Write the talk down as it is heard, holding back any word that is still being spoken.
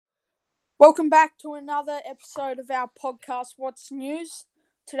Welcome back to another episode of our podcast, What's News.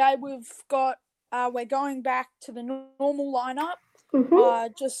 Today we're going back to the normal lineup,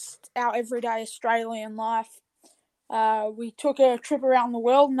 just our everyday Australian life. We took a trip around the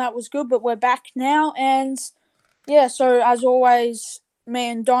world and that was good, but we're back now. And so as always, me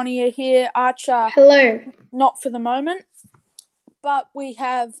and Donnie are here. Archer, Hello. not for the moment, but we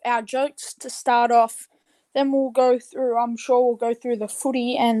have our jokes to start off. Then we'll go through the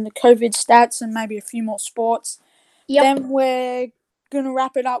footy and the COVID stats and maybe a few more sports. Yep. Then we're going to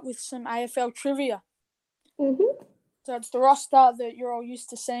wrap it up with some AFL trivia. So it's the roster that you're all used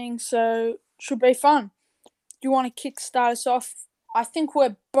to seeing, so it should be fun. Do you want to kickstart us off? I think we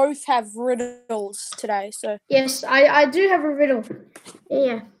both have riddles today, so... Yes, I do have a riddle.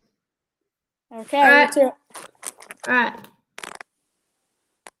 Yeah. Okay, let's do it. All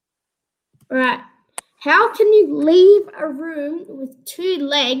right. How can you leave a room with 2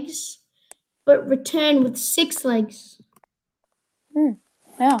 legs but return with 6 legs?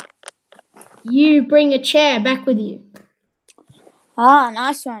 Yeah. You bring a chair back with you. Ah,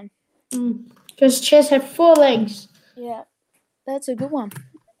 nice one. Because chairs have 4 legs. Yeah, that's a good one.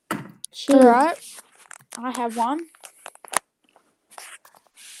 Cheers. All right, I have one.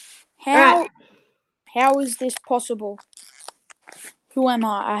 How is this possible? Who am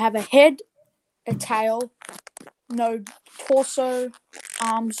I? I have a head, a tail, no torso,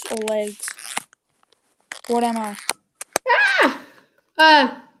 arms, or legs. What am I?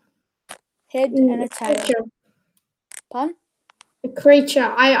 Head and a tail. Creature. Pardon? A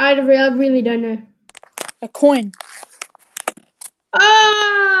creature. I really don't know. A coin.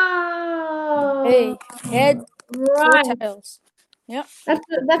 Oh! Hey, head, right. 4 tails. Yep.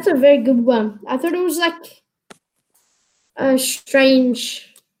 That's a very good one. I thought it was like a strange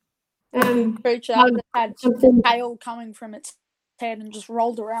creature that had a tail coming from its head and just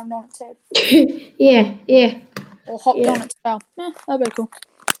rolled around on its head. yeah. Or hopped on its tail. That'd be cool.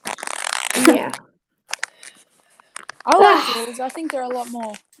 Yeah. I like those. I think they're a lot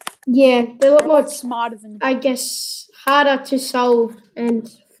more. Yeah, they're a lot more smarter than. I guess harder to solve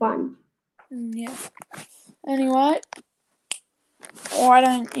and fun. Yeah. Anyway, why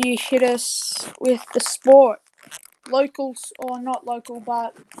don't you hit us with the sport? Locals or not local,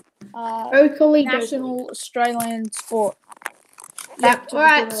 but national Australian sport. Yep. All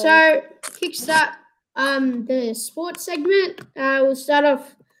right. So kickstart the sports segment. We'll start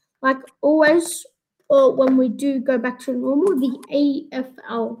off like always, or when we do go back to normal, the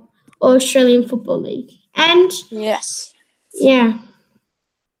AFL or Australian Football League. And yes. Yeah.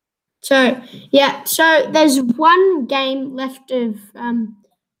 So there's one game left of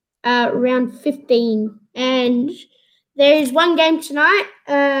round 15, and there is one game tonight,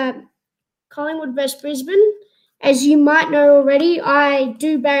 Collingwood versus Brisbane. As you might know already, I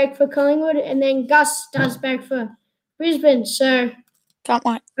do barrack for Collingwood, and then Gus does barrack for Brisbane. So can't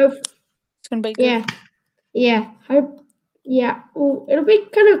wait. It's gonna be good. Yeah. Well, it'll be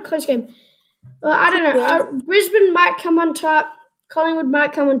kind of a close game. Well, I don't know. Brisbane might come on top. Collingwood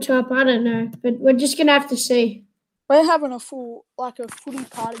might come on top. I don't know, but we're just gonna have to see. We're having a footy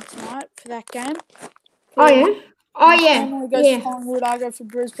party tonight for that game. Oh yeah. Family goes for Collingwood. I go for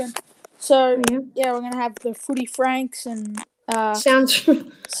Brisbane. So we're gonna have the footy franks and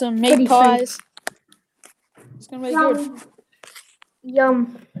some meat pies. It's gonna be good.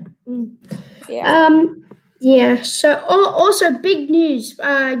 Yum. Yeah. So also big news.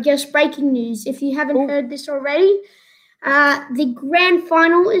 Breaking news. If you haven't heard this already, the grand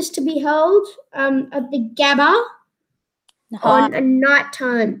final is to be held at the Gabba on a night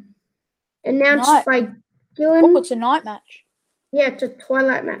time. Announced by Gillen. It's a night match. Yeah, it's a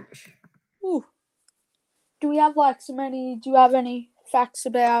twilight match. Ooh. Do we have do you have any facts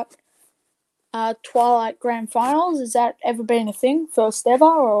about twilight grand finals? Has that ever been a thing? First ever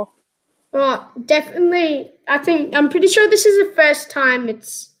or? Oh, definitely. I'm pretty sure this is the first time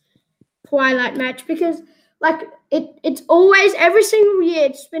it's twilight match because it's always every single year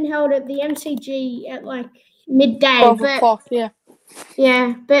it's been held at the MCG at midday. 12 o'clock, yeah.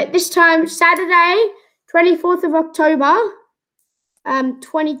 Yeah, but this time Saturday, 24th of October,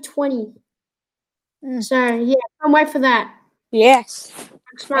 2020. So can't wait for that. Yes.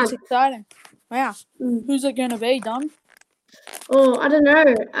 That's exciting. Wow. Who's it gonna be, Don? Oh, I don't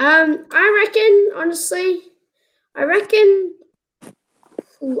know. I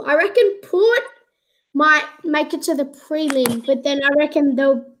reckon Port might make it to the prelim, but then I reckon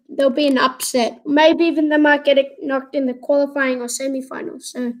there'll be an upset. Maybe even they might get it knocked in the qualifying or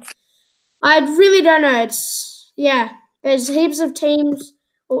semi-finals. So I really don't know. There's heaps of teams,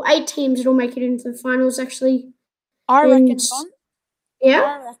 or 8 teams that'll make it into the finals actually. I reckon, Don. Yeah.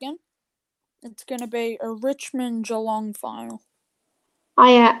 I reckon It's going to be a Richmond Geelong final. Oh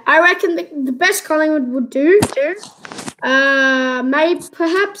yeah, I reckon the best Collingwood would do. Maybe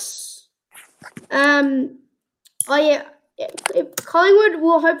perhaps. Oh yeah, if Collingwood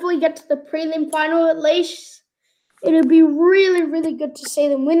will hopefully get to the prelim final at least. It'll be really, really good to see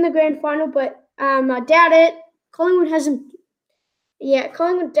them win the grand final, but I doubt it. Collingwood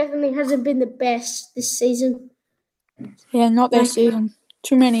definitely hasn't been the best this season. Yeah, not this season.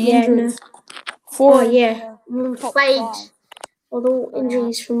 Too many injuries. No. We've played all the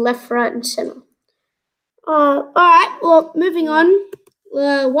injuries from left, right, and centre. All right. Well, moving on.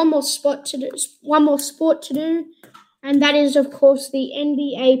 One more sport to do, and that is, of course, the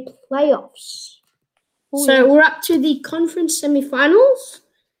NBA playoffs. We're up to the conference semi-finals,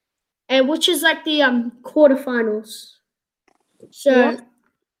 and which is like the quarterfinals. So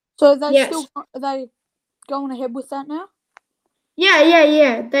are they going ahead with that now?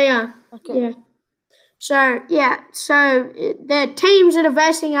 Yeah, they are. Okay. Yeah. So the teams that are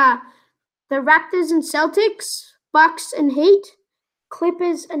versing are the Raptors and Celtics, Bucks and Heat,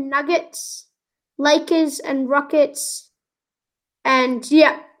 Clippers and Nuggets, Lakers and Rockets, and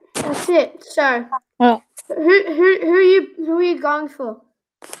that's it. So who are you going for?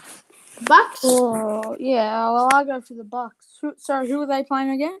 Bucks? Oh yeah, well I'll go for the Bucks. Who are they playing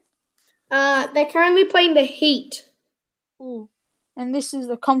again? They're currently playing the Heat. Ooh. And this is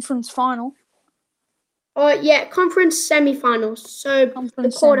the conference final. Oh yeah, conference semi-finals. So the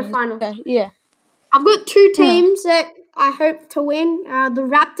quarterfinals. Okay, yeah. I've got two teams that I hope to win. The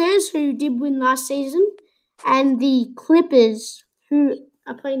Raptors, who did win last season, and the Clippers, who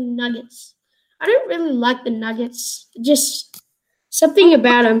are playing Nuggets. I don't really like the Nuggets. Just something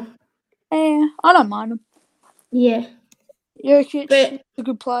about them. Yeah, I don't mind them. Yeah. Jokic is a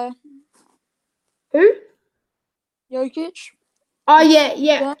good player. Who? Jokic. Oh, yeah.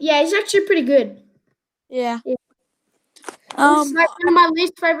 He's actually pretty good. Yeah. He's like one of my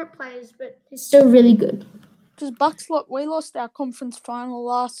least favorite players, but he's still really good. Because Bucks, we lost our conference final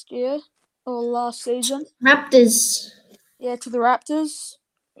last season. Raptors. Yeah, to the Raptors,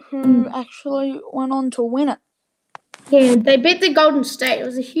 who actually went on to win it. Yeah, they beat the Golden State. It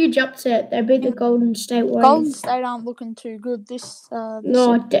was a huge upset. They beat the Golden State Warriors. Golden State aren't looking too good this.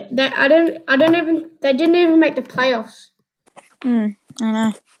 No, they didn't even make the playoffs. I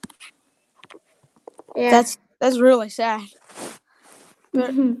know. Yeah, that's really sad.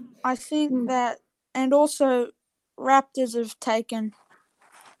 But I think that, and also, Raptors have taken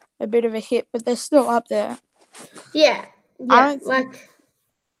a bit of a hit, but they're still up there. Yeah. I don't think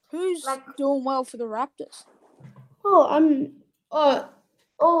who's doing well for the Raptors. All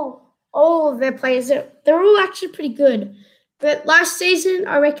of their players, they're all actually pretty good. But last season,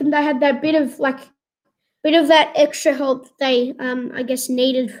 I reckon they had that bit of that extra help they, I guess,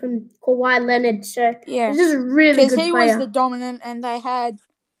 needed from Kawhi Leonard. So this is a really good player. Because he was the dominant, and they had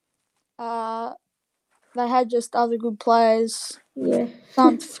just other good players. Yeah.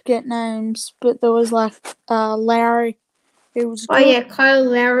 Can't forget names, but there was Lowry, who was good. Oh yeah, Kyle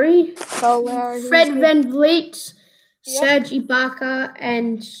Lowry. Fred VanVleet. Serge Ibaka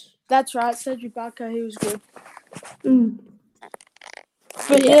and... That's right, Serge Ibaka, he was good.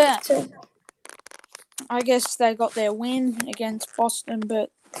 But I guess they got their win against Boston, but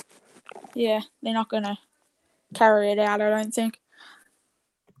they're not going to carry it out, I don't think.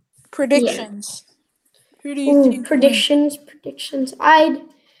 Predictions. Who do you think? Predictions. I'd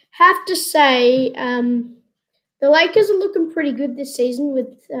have to say the Lakers are looking pretty good this season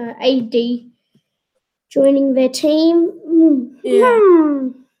with AD joining their team.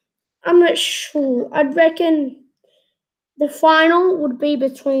 I'm not sure. I'd reckon the final would be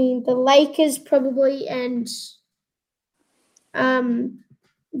between the Lakers probably and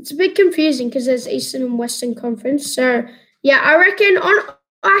it's a bit confusing because there's Eastern and Western Conference. So I reckon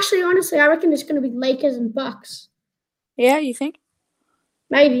honestly, I reckon it's going to be Lakers and Bucks. Yeah, you think?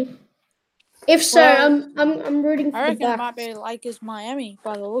 Maybe. If so, I'm rooting for the Bucks. I reckon it might be Lakers Miami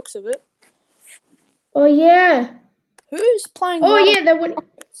by the looks of it. Oh yeah. Who's playing? Oh yeah, they went.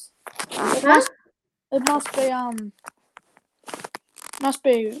 It must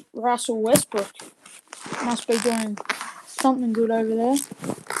be Russell Westbrook. Must be doing something good over there.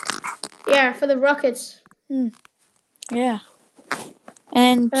 Yeah, for the Rockets. Yeah.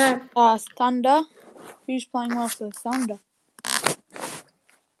 And Thunder. Who's playing well for the Thunder?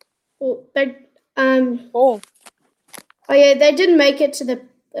 Oh, they Oh yeah, they didn't make it to the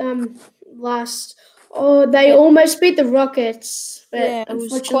last. Oh, they almost beat the Rockets, but it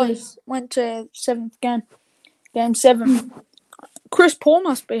was close. Went to seventh game. Game 7. Chris Paul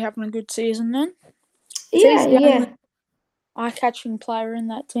must be having a good season then. Yeah. eye-catching player in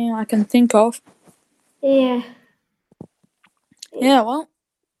that team I can think of. Yeah. Yeah, well,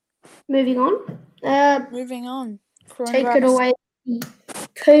 Moving on. moving on. Take it away.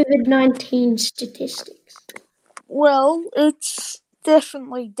 COVID-19 statistics. Well, it's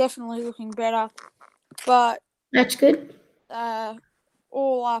definitely looking better, but That's good.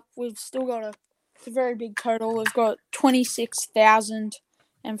 all up, we've still got a very big total. We've got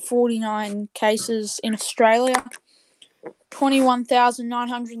 26,049 cases in Australia,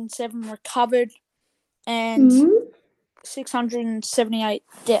 21,907 recovered, and 678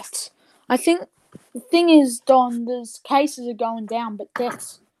 deaths. I think the thing is, Don, there's cases are going down, but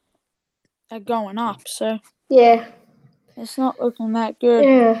deaths are going up. So Yeah. it's not looking that good.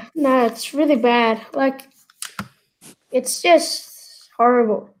 Yeah. No, it's really bad. Like, it's just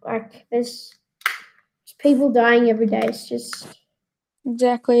horrible. Like, there's people dying every day. It's just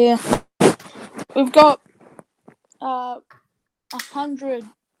Exactly. Yeah. We've got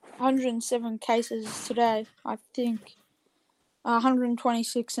 107 cases today. I think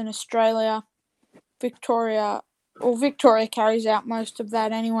 126 in Australia. Victoria carries out most of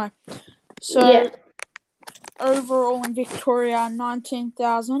that anyway. So overall in Victoria,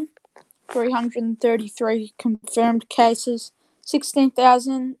 19,333 confirmed cases,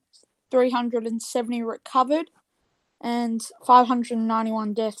 16,370 recovered, and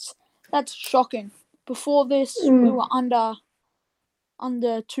 591 deaths. That's shocking. Before this, we were under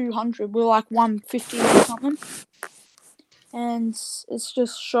 200. We were like 150 or something, and it's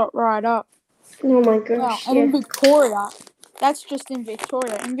just shot right up. Oh my gosh. Wow. And in Victoria, that's just in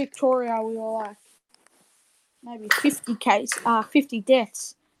Victoria. In Victoria, we were like maybe 50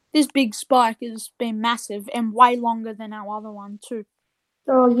 deaths. This big spike has been massive and way longer than our other one too.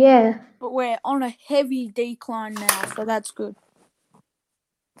 Oh yeah. But we're on a heavy decline now, so that's good.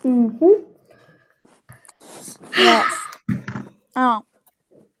 Yeah. Oh,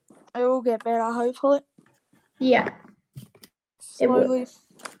 it will get better, hopefully. Yeah. Slowly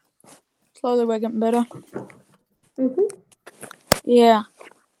we're getting better. Yeah.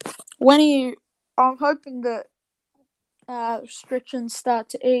 I'm hoping that restrictions start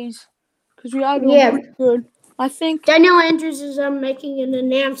to ease because we are doing pretty good. I think Daniel Andrews is making an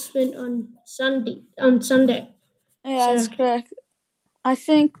announcement on Sunday. Yeah, that's correct. I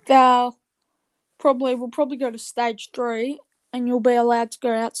think we'll probably go to stage 3, and you'll be allowed to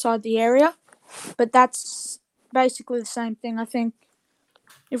go outside the area. But that's basically the same thing. I think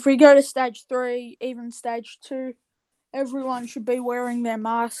if we go to stage 3, even stage 2, everyone should be wearing their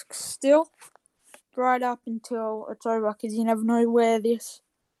masks still, right up until it's over, because you never know where this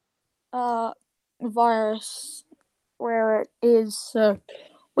virus, where it is. So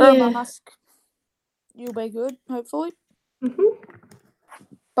wear a mask. You'll be good, hopefully.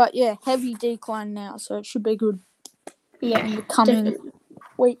 But yeah, heavy decline now, so it should be good. Yeah. In the coming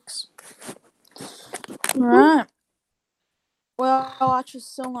weeks. Right. Well, Archer's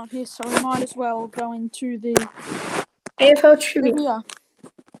still not here, so we might as well go into the AFL trivia.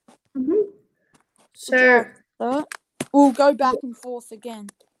 So we'll go back and forth again.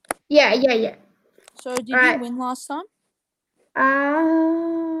 Yeah. So did you win last time?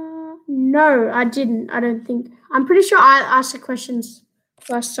 No, I didn't. I don't think. I'm pretty sure I asked the questions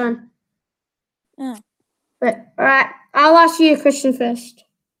last time. Yeah. But all right, I'll ask you a question first.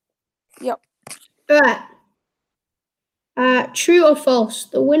 Yep. All right. True or false?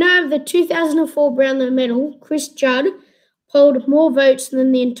 The winner of the 2004 Brownlow Medal, Chris Judd, polled more votes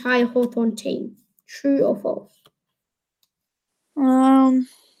than the entire Hawthorn team. True or false?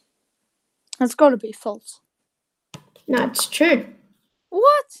 It's got to be false. No, it's true.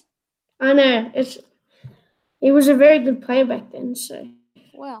 What? I know. He was a very good player back then. So.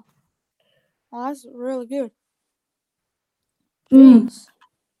 Wow. Well, that's really good. Jeez.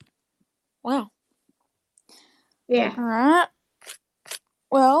 Wow. Yeah. All right.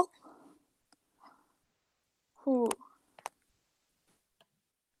 Well.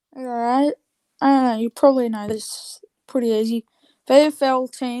 Alright. I don't know, you probably know this. Pretty easy. The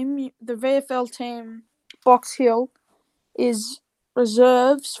VFL team, Box Hill, is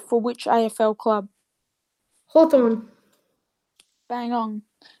reserves for which AFL club? Hawthorn. Bang on.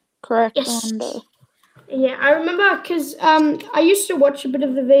 Correct. Yes. Yeah, I remember because I used to watch a bit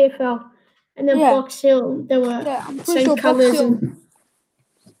of the VFL, and then Box Hill, they were I'm same sure colours. Box Hill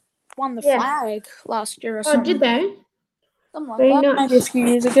won the flag last year or something. Oh, did they? Something like Very that. nice. Maybe a few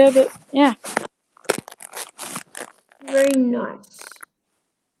years ago, but yeah. Very nice.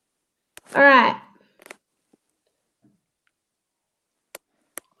 All right.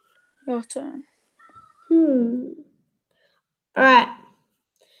 Your turn. All right.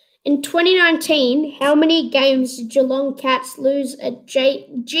 In In 2019, how many games did Geelong Cats lose at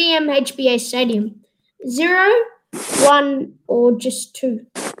GMHBA Stadium? 0, 1, or just 2?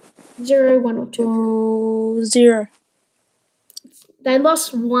 0, 1, or 2? Oh, 0. They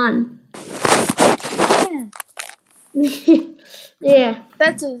lost 1. Damn. Yeah.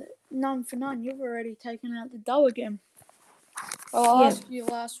 That's a 9 for 9. You've already taken out the dough again. I'll ask you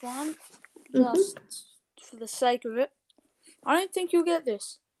the last one, just for the sake of it. I don't think you'll get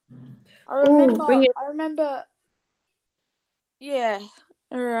this. I remember. Yeah.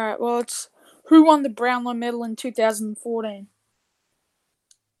 All right. Well, it's who won the Brownlow medal in 2014.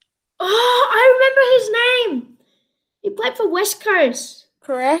 Oh, I remember his name. He played for West Coast.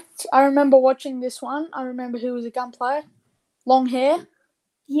 Correct. I remember watching this one. I remember who was a gun player. Long hair.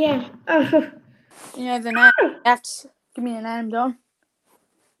 Yeah. You know the name. That's give me a name, Don.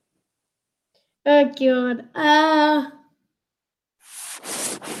 Oh God.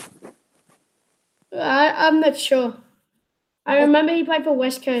 I'm not sure. I remember he played for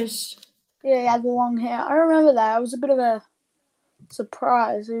West Coast. Yeah, he had the long hair. I remember that. It was a bit of a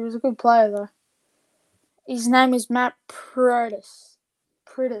surprise. He was a good player though. His name is Matt Priddis.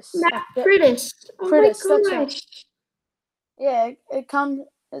 Matt Priddis. Oh Priddis, my that's gosh. right. Yeah,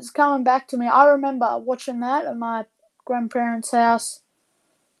 it's coming back to me. I remember watching that at my grandparents' house.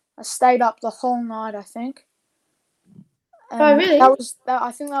 I stayed up the whole night, I think. And Oh really? I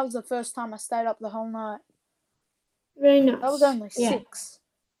think that was the first time I stayed up the whole night. Very nice. That was only 6.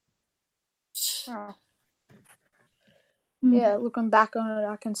 Oh. Yeah, looking back on it,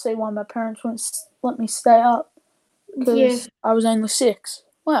 I can see why my parents wouldn't let me stay up. Because I was only 6.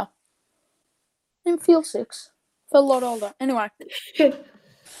 Wow. Didn't feel 6. Felt a lot older. Anyway.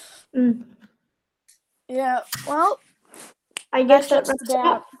 Yeah, well, I guess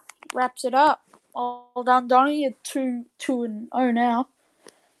that wraps it up. Well done, Donnie. You're 2-0 now.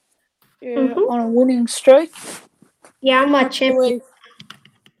 You're on a winning streak. Yeah, I'm my champion.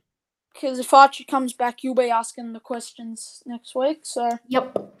 Because if Archie comes back, you'll be asking the questions next week. So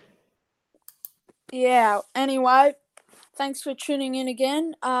Yep. Yeah. Anyway, thanks for tuning in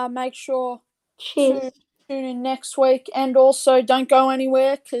again. Make sure to tune in next week, and also don't go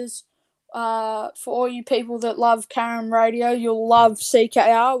anywhere because for all you people that love Karen Radio, you'll love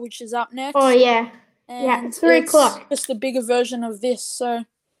CKR, which is up next. Oh yeah. And 3 it's o'clock. just a bigger version of this. So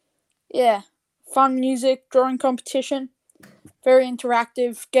yeah, fun music, drawing competition, very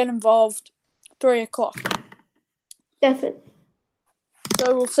interactive. Get involved. 3 o'clock. Definitely.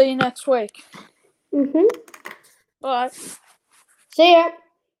 So we'll see you next week. Mhm. Bye. See ya.